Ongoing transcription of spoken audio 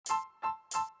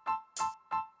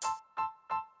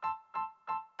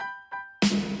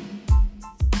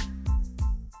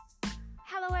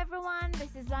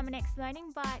Luminex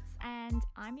Learning Bites, and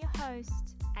I'm your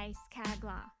host, Ace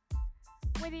Kagler.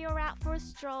 Whether you're out for a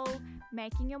stroll,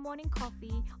 making your morning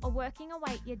coffee, or working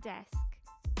away at your desk,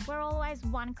 we're always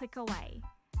one click away.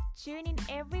 Tune in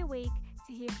every week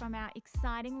to hear from our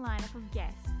exciting lineup of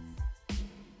guests.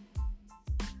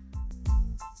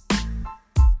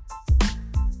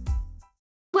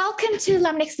 Welcome to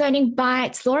Luminex Learning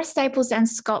Bites, Laura Staples and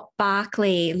Scott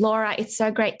Barkley. Laura, it's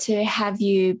so great to have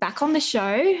you back on the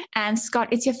show. And Scott,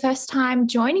 it's your first time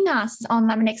joining us on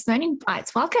Luminex Learning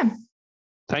Bites. Welcome.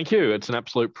 Thank you. It's an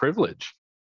absolute privilege.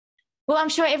 Well, I'm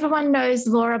sure everyone knows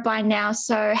Laura by now.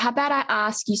 So how about I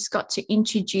ask you, Scott, to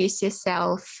introduce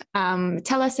yourself.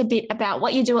 Tell us a bit about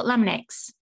what you do at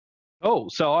Luminex.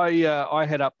 So I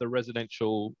head up the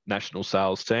residential national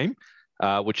sales team,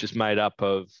 which is made up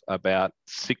of about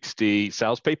 60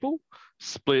 salespeople,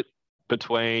 split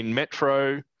between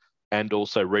metro and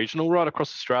also regional right across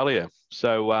Australia.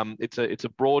 So it's a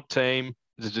broad team,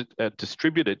 it's a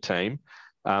distributed team,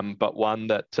 but one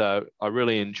that I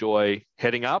really enjoy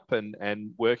heading up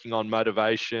and working on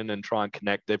motivation and try and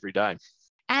connect every day.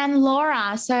 And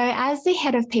Laura, so as the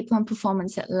head of people and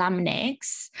performance at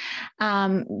Luminex,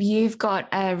 you've got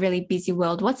a really busy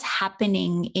world. What's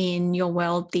happening in your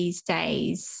world these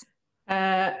days?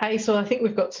 So I think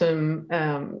we've got some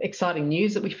exciting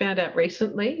news that we found out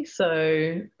recently.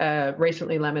 So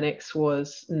recently Luminex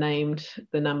was named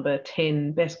the number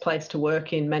 10 best place to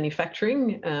work in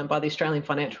manufacturing by the Australian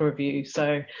Financial Review.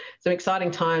 So some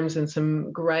exciting times and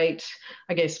some great,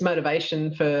 I guess,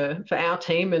 motivation for our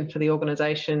team and for the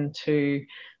organisation to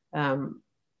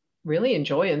really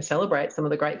enjoy and celebrate some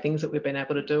of the great things that we've been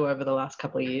able to do over the last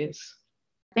couple of years.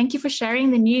 Thank you for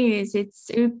sharing the news. It's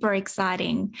super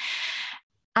exciting.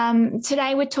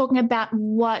 Today we're talking about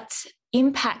what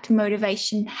impact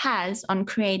motivation has on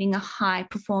creating a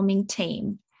high-performing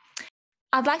team.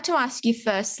 I'd like to ask you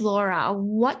first, Laura,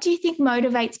 what do you think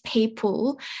motivates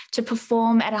people to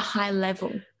perform at a high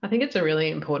level? I think it's a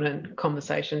really important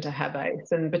conversation to have,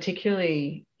 Ace, and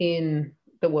particularly in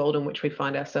the world in which we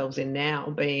find ourselves in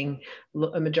now, being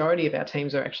a majority of our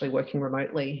teams are actually working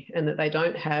remotely and that they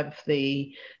don't have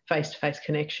the face-to-face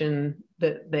connection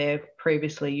that they're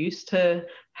previously used to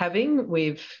having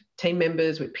with team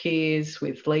members, with peers,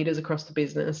 with leaders across the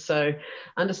business. So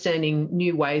understanding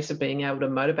new ways of being able to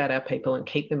motivate our people and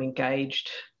keep them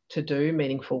engaged to do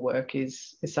meaningful work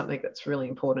is something that's really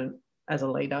important as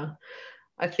a leader.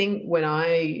 I think when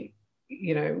I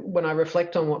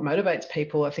reflect on what motivates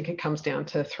people, I think it comes down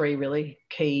to three really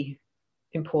key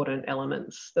important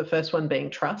elements. The first one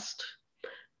being trust,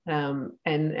 and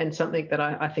something that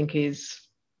I think is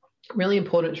really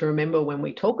important to remember when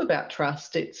we talk about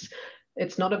trust. It's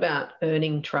not about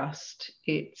earning trust,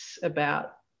 it's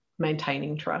about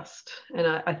maintaining trust. And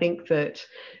I think that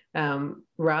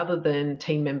rather than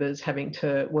team members having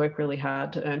to work really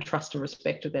hard to earn trust and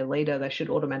respect of their leader, they should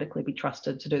automatically be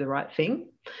trusted to do the right thing.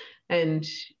 And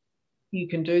you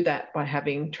can do that by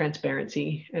having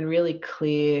transparency and really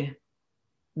clear,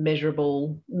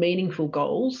 measurable, meaningful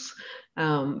goals,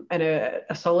 and a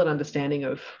solid understanding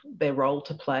of their role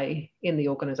to play in the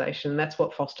organisation. That's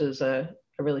what fosters a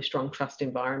really strong trust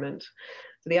environment.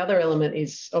 So the other element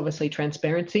is obviously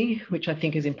transparency, which I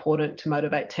think is important to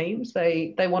motivate teams.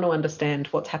 They want to understand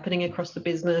what's happening across the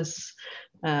business,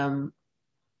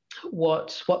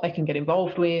 what they can get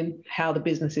involved with, how the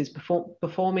business is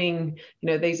performing.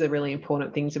 These are really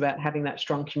important things about having that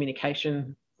strong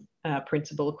communication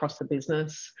principle across the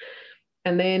business.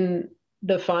 And then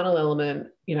the final element,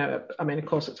 of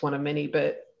course it's one of many,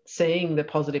 but seeing the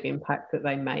positive impact that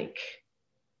they make,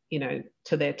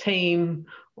 to their team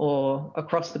or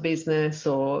across the business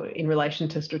or in relation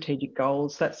to strategic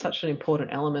goals. That's such an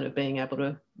important element of being able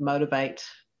to motivate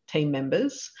team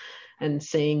members and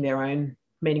seeing their own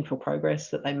meaningful progress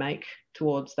that they make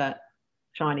towards that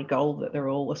shiny goal that they're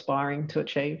all aspiring to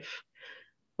achieve.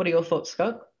 What are your thoughts,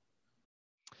 Scott?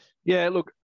 Yeah,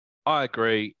 look, I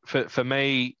agree. For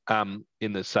me,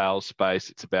 in the sales space,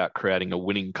 it's about creating a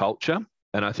winning culture.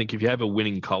 And I think if you have a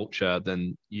winning culture,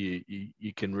 then you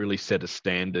can really set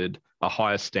a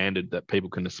higher standard that people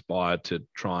can aspire to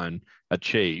try and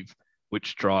achieve,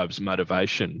 which drives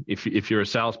motivation. If you're a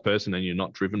salesperson and you're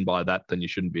not driven by that, then you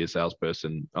shouldn't be a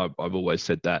salesperson. I've always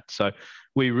said that. So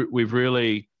we've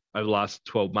really, over the last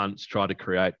 12 months, tried to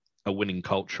create a winning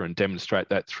culture and demonstrate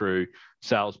that through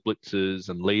sales blitzes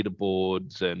and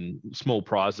leaderboards and small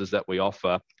prizes that we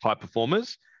offer high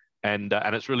performers. And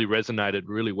it's really resonated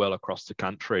really well across the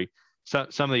country. So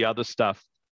some of the other stuff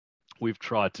we've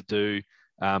tried to do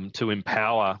to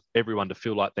empower everyone to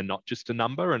feel like they're not just a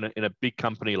number. And in a big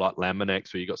company like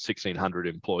Laminex, where you've got 1,600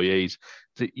 employees,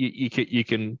 you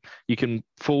can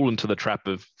fall into the trap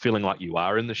of feeling like you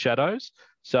are in the shadows.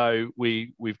 So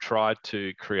we've tried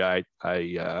to create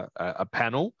a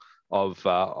panel of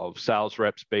sales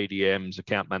reps, BDMs,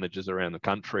 account managers around the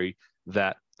country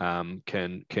that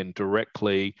can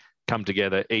directly come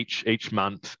together each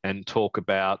month and talk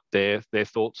about their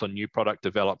thoughts on new product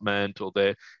development, or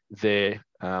their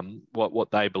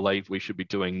what they believe we should be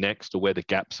doing next, or where the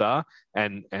gaps are,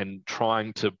 and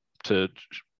trying to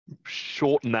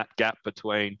shorten that gap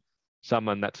between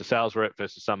someone that's a sales rep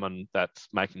versus someone that's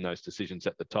making those decisions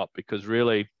at the top. Because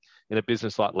really, in a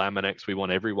business like Laminex, we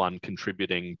want everyone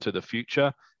contributing to the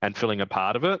future and feeling a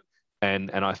part of it.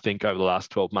 And I think over the last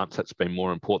 12 months, that's been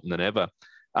more important than ever.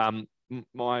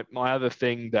 My other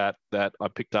thing that I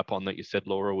picked up on that you said,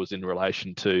 Laura, was in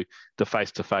relation to the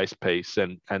face-to-face piece,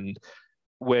 and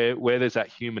where there's that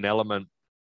human element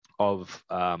of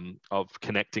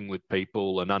connecting with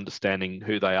people and understanding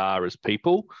who they are as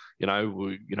people.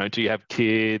 Do you have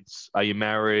kids? Are you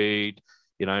married?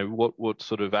 What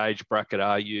sort of age bracket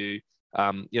are you?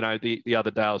 The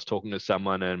other day I was talking to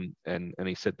someone and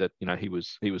he said that he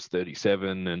was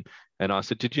 37, and I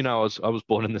said, did you know I was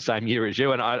born in the same year as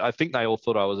you? And I think they all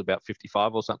thought I was about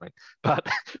 55 or something. But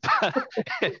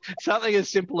something as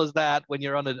simple as that, when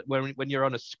you're on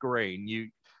a screen,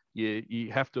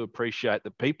 you have to appreciate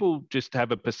that people just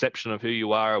have a perception of who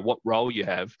you are or what role you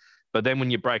have. But then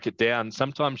when you break it down,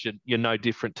 sometimes you're no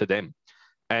different to them,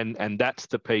 and that's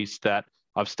the piece that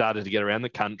I've started to get around the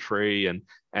country and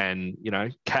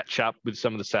catch up with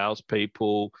some of the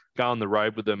salespeople, go on the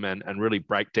road with them, and really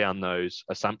break down those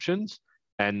assumptions,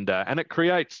 and it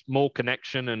creates more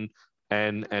connection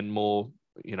and more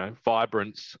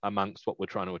vibrance amongst what we're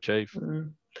trying to achieve.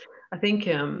 I think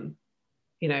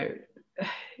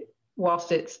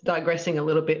whilst it's digressing a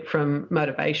little bit from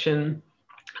motivation,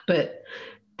 but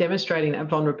demonstrating that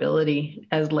vulnerability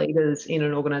as leaders in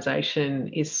an organisation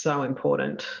is so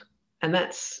important. And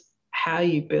that's how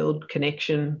you build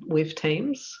connection with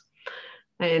teams.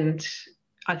 And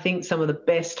I think some of the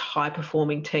best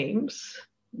high-performing teams,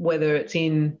 whether it's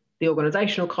in the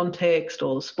organisational context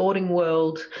or the sporting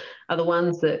world, are the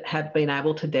ones that have been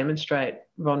able to demonstrate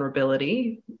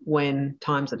vulnerability when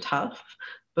times are tough,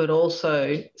 but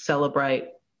also celebrate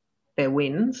their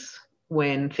wins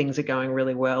when things are going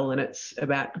really well. And it's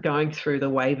about going through the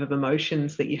wave of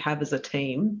emotions that you have as a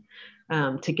team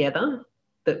together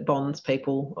that bonds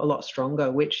people a lot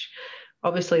stronger, which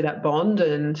obviously that bond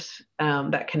and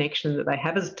that connection that they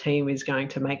have as a team is going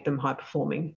to make them high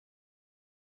performing.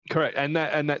 Correct. And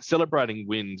that celebrating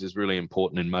wins is really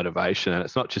important in motivation. And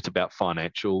it's not just about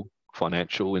financial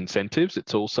incentives.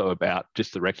 It's also about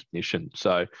just the recognition.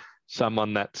 So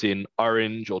someone that's in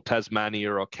Orange or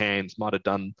Tasmania or Cairns might have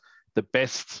done the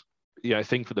best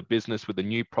thing for the business with a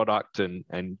new product and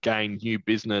gain new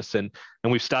business. And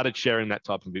we've started sharing that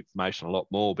type of information a lot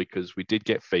more, because we did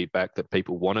get feedback that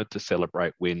people wanted to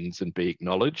celebrate wins and be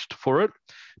acknowledged for it.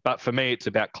 But for me, it's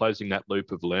about closing that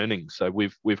loop of learning. So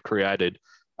we've created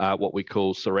what we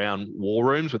call surround war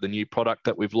rooms with a new product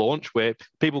that we've launched, where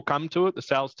people come to it, the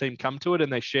sales team come to it,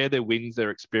 and they share their wins,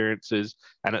 their experiences.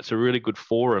 And it's a really good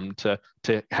forum to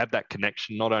have that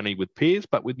connection, not only with peers,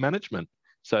 but with management.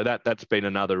 So that's been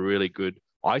another really good,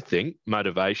 I think,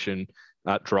 motivation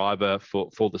driver for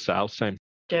the sales team.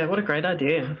 Yeah, what a great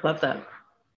idea. Love that.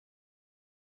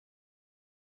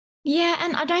 Yeah,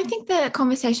 and I don't think the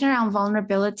conversation around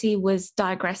vulnerability was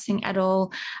digressing at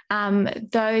all.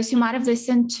 Those who might have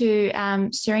listened to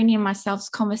Sereni and myself's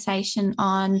conversation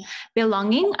on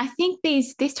belonging, I think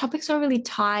these topics all really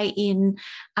tie in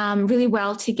really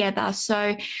well together.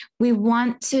 So we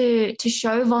want to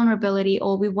show vulnerability,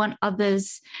 or we want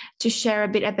others to share a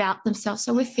bit about themselves,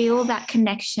 so we feel that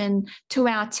connection to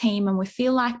our team and we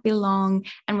feel like belong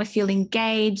and we feel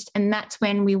engaged. And that's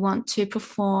when we want to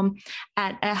perform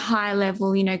at a high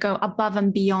level, go above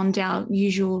and beyond our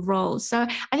usual roles. So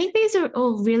I think these are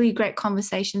all really great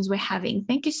conversations we're having.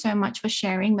 Thank you so much for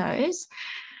sharing those.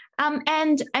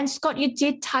 And Scott, you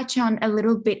did touch on a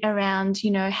little bit around,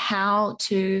 how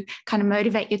to kind of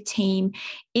motivate your team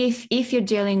if you're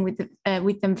dealing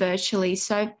with them virtually.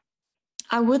 So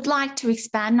I would like to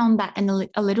expand on that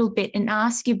a little bit and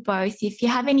ask you both if you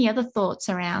have any other thoughts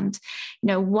around,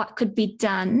 what could be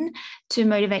done to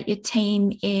motivate your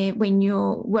team when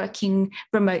you're working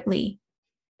remotely.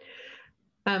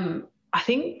 I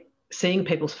think seeing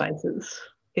people's faces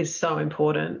is so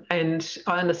important. And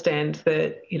I understand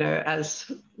that,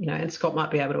 and Scott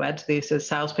might be able to add to this, as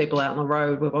salespeople out on the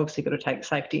road, we've obviously got to take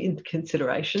safety into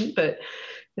consideration. But,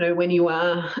 when you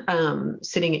are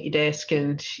sitting at your desk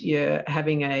and you're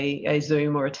having a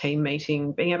Zoom or a team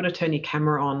meeting, being able to turn your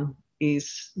camera on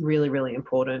is really, really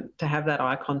important, to have that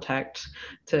eye contact,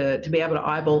 to be able to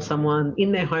eyeball someone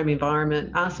in their home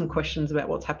environment, ask some questions about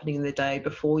what's happening in their day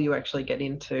before you actually get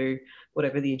into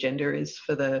whatever the agenda is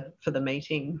for the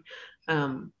meeting.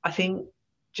 I think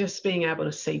just being able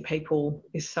to see people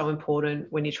is so important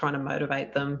when you're trying to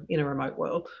motivate them in a remote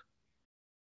world.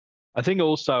 I think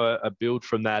also a build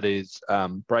from that is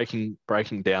breaking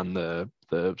down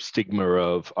the stigma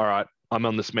of, all right, I'm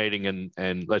on this meeting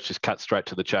and let's just cut straight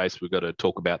to the chase. We've got to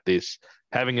talk about this.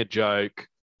 Having a joke,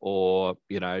 or,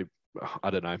 I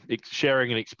don't know,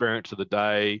 sharing an experience of the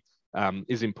day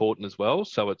is important as well.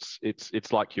 So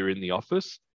it's like you're in the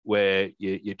office where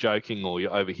you're joking, or you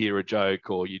overhear a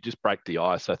joke, or you just break the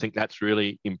ice. I think that's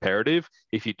really imperative.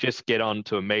 If you just get on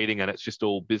to a meeting and it's just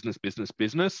all business,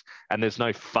 and there's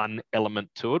no fun element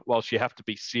to it, whilst you have to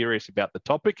be serious about the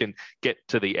topic and get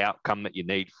to the outcome that you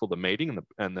need for the meeting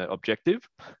and the objective,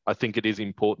 I think it is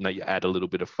important that you add a little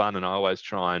bit of fun. And I always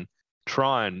try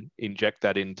and inject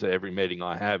that into every meeting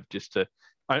I have, just to,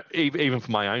 even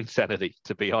for my own sanity,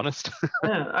 to be honest.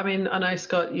 Yeah, I mean, I know,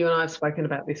 Scott, you and I have spoken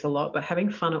about this a lot, but having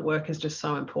fun at work is just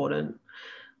so important.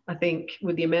 I think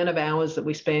with the amount of hours that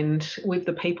we spend with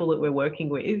the people that we're working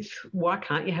with, why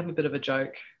can't you have a bit of a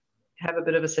joke, have a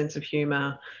bit of a sense of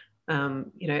humour?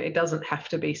 It doesn't have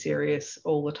to be serious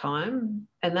all the time.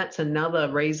 And that's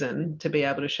another reason to be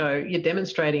able to show you're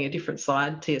demonstrating a different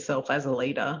side to yourself as a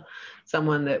leader,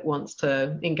 someone that wants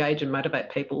to engage and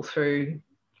motivate people through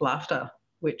laughter,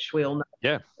 which we all know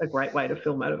is a great way to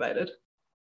feel motivated.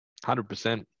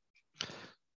 100%.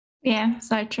 Yeah,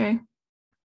 so true.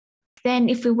 Then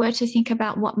if we were to think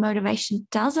about what motivation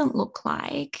doesn't look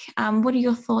like, what are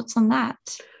your thoughts on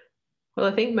that? Well,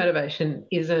 I think motivation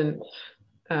isn't,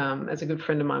 as a good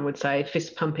friend of mine would say,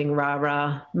 fist pumping,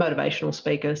 rah-rah, motivational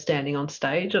speaker standing on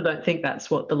stage. I don't think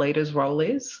that's what the leader's role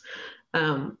is.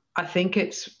 I think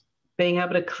it's being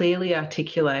able to clearly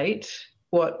articulate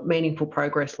what meaningful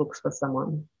progress looks for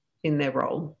someone in their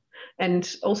role,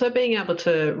 and also being able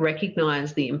to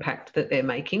recognise the impact that they're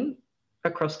making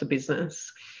across the business.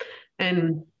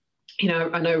 And,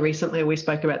 I know recently we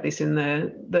spoke about this in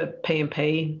the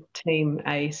P&P team,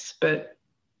 ACE, but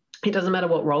it doesn't matter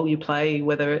what role you play,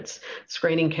 whether it's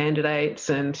screening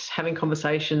candidates and having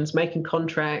conversations, making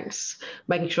contracts,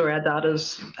 making sure our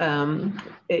data's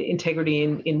integrity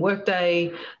in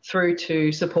Workday, through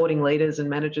to supporting leaders and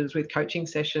managers with coaching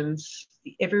sessions.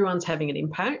 Everyone's having an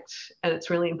impact, and it's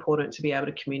really important to be able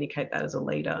to communicate that as a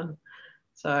leader.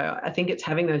 So I think it's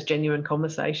having those genuine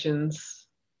conversations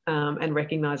and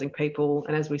recognising people,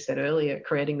 and as we said earlier,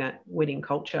 creating that winning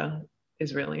culture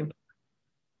is really important.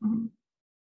 Mm-hmm.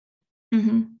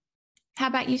 Mm-hmm. How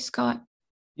about you, Scott?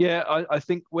 Yeah, I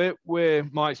think where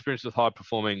my experience with high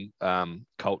performing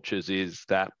cultures is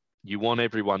that you want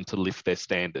everyone to lift their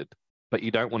standard, but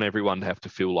you don't want everyone to have to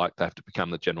feel like they have to become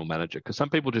the general manager, because some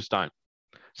people just don't.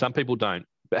 Some people don't.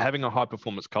 But having a high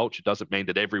performance culture doesn't mean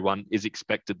that everyone is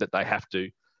expected that they have to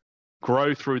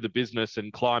grow through the business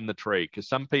and climb the tree, because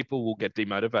some people will get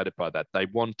demotivated by that. They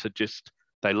want to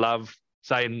they love,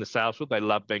 say in the sales world, they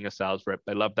love being a sales rep.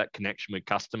 They love that connection with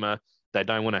customer. They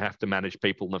don't want to have to manage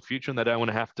people in the future, and they don't want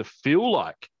to have to feel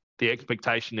like the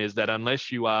expectation is that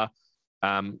unless you are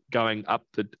going up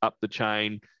the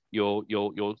chain, you're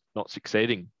not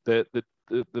succeeding. The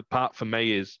part for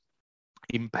me is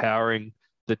empowering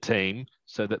the team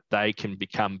so that they can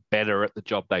become better at the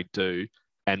job they do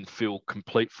and feel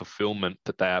complete fulfillment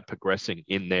that they are progressing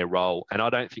in their role. And I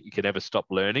don't think you can ever stop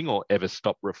learning or ever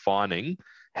stop refining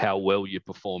how well you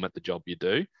perform at the job you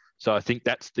do. So I think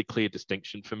that's the clear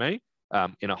distinction for me.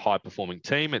 In a high-performing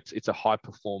team, it's a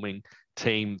high-performing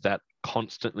team that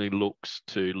constantly looks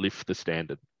to lift the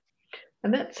standard.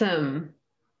 And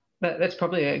that's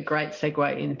probably a great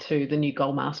segue into the new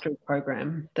Goal Mastery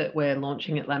program that we're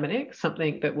launching at Laminex,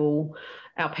 something that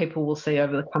our people will see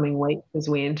over the coming weeks as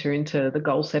we enter into the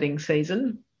goal-setting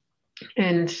season.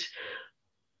 And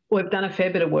we've done a fair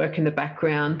bit of work in the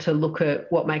background to look at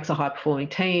what makes a high-performing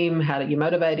team, how do you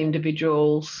motivate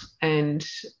individuals, and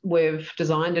we've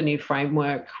designed a new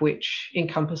framework which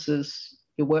encompasses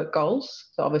your work goals,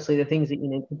 so obviously the things that you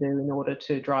need to do in order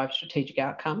to drive strategic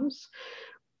outcomes.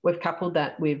 We've coupled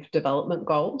that with development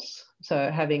goals, so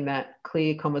having that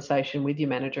clear conversation with your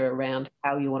manager around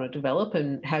how you want to develop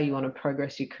and how you want to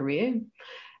progress your career.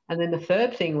 And then the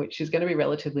third thing, which is going to be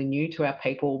relatively new to our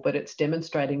people, but it's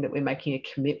demonstrating that we're making a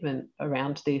commitment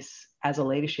around this as a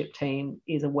leadership team,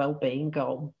 is a wellbeing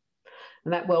goal.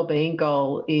 And that wellbeing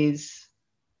goal is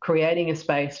creating a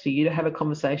space for you to have a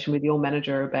conversation with your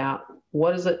manager about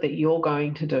what is it that you're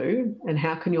going to do, and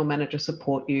how can your manager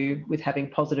support you with having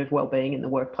positive wellbeing in the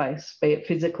workplace, be it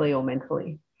physically or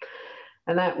mentally.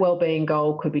 And that wellbeing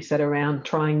goal could be set around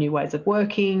trying new ways of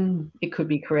working. It could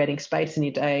be creating space in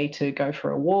your day to go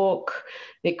for a walk.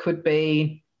 It could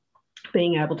be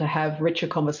being able to have richer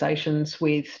conversations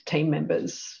with team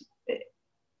members.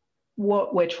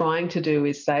 What we're trying to do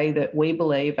is say that we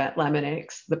believe at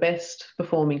Laminex the best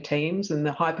performing teams and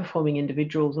the high performing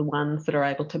individuals are ones that are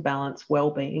able to balance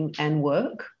wellbeing and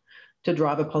work to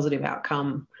drive a positive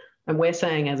outcome. And we're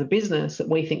saying as a business that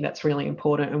we think that's really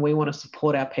important, and we want to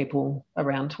support our people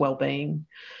around wellbeing.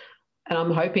 And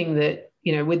I'm hoping that,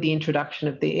 with the introduction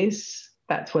of this,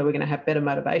 that's where we're going to have better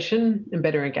motivation and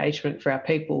better engagement for our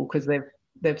people, because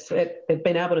they've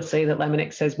been able to see that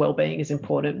Laminex says wellbeing is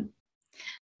important.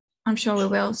 I'm sure we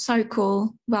will. So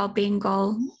cool. Wellbeing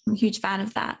goal. I'm a huge fan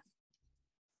of that.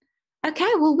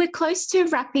 Okay, well, we're close to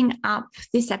wrapping up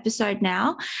this episode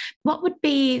now. What would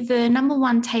be the number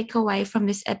one takeaway from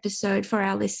this episode for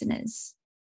our listeners?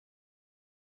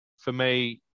 For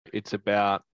me, it's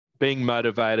about being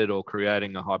motivated or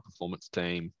creating a high-performance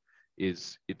team.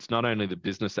 It's not only the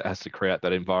business that has to create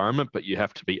that environment, but you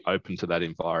have to be open to that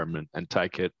environment and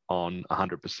take it on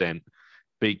 100%.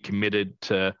 Be committed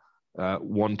to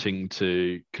wanting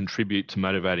to contribute to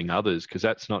motivating others, because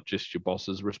that's not just your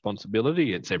boss's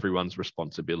responsibility, it's everyone's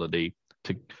responsibility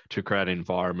to create an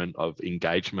environment of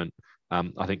engagement.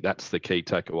 I think that's the key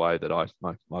takeaway that I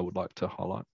would like to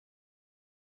highlight.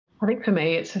 I think for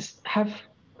me, it's just have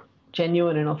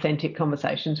genuine and authentic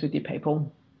conversations with your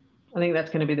people. I think that's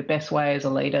going to be the best way as a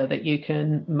leader that you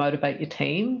can motivate your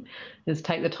team, is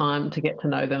take the time to get to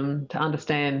know them, to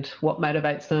understand what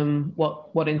motivates them,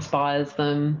 what inspires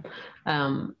them,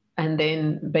 and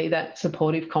then be that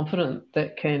supportive confidant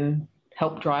that can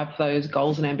help drive those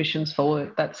goals and ambitions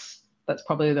forward. That's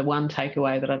probably the one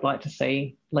takeaway that I'd like to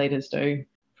see leaders do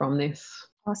from this.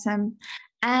 Awesome.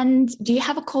 And do you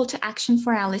have a call to action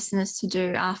for our listeners to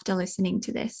do after listening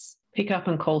to this? Pick up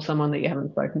and call someone that you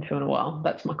haven't spoken to in a while.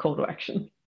 That's my call to action.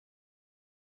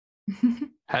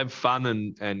 Have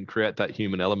fun and create that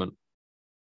human element.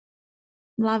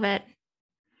 Love it.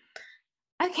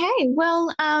 Okay,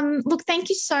 well, look, thank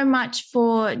you so much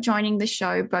for joining the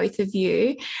show, both of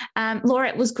you. Laura,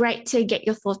 it was great to get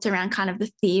your thoughts around kind of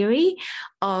the theory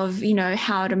of,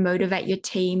 how to motivate your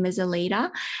team as a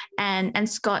leader. And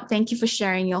Scott, thank you for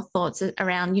sharing your thoughts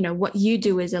around, what you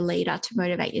do as a leader to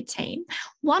motivate your team.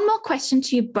 One more question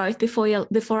to you both before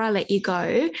I let you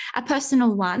go, a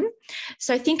personal one.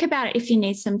 So think about it if you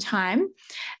need some time.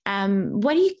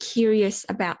 What are you curious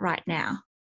about right now?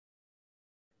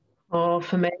 Oh,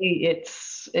 for me,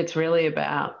 it's really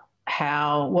about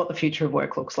what the future of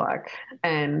work looks like.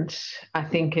 And I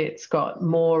think it's got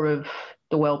more of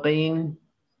the wellbeing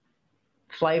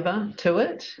flavour to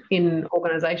it in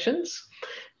organisations,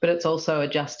 but it's also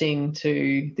adjusting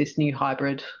to this new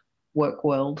hybrid work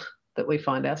world that we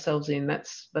find ourselves in.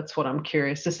 That's what I'm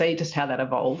curious to see, just how that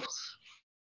evolves.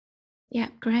 Yeah,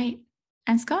 great.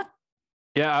 And Scott?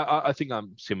 Yeah, I think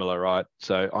I'm similar, right?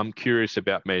 So I'm curious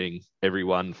about meeting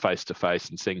everyone face to face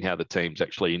and seeing how the teams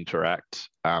actually interact,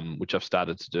 which I've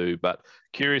started to do. But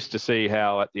curious to see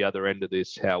how at the other end of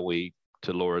this, how we,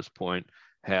 to Laura's point,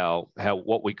 how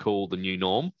what we call the new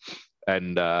norm,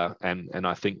 and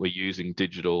I think we're using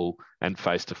digital and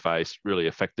face to face really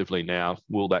effectively now.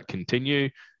 Will that continue,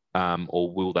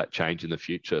 or will that change in the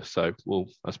future? So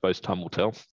I suppose time will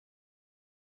tell.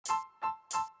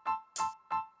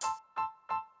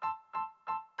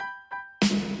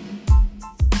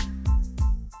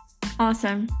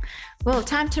 Awesome. Well,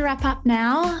 time to wrap up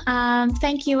now.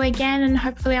 Thank you again, and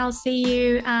hopefully I'll see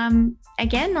you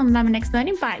again on Laminex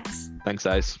Learning Bites. Thanks,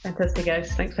 Ace. Fantastic,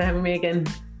 Ace. Thanks for having me again.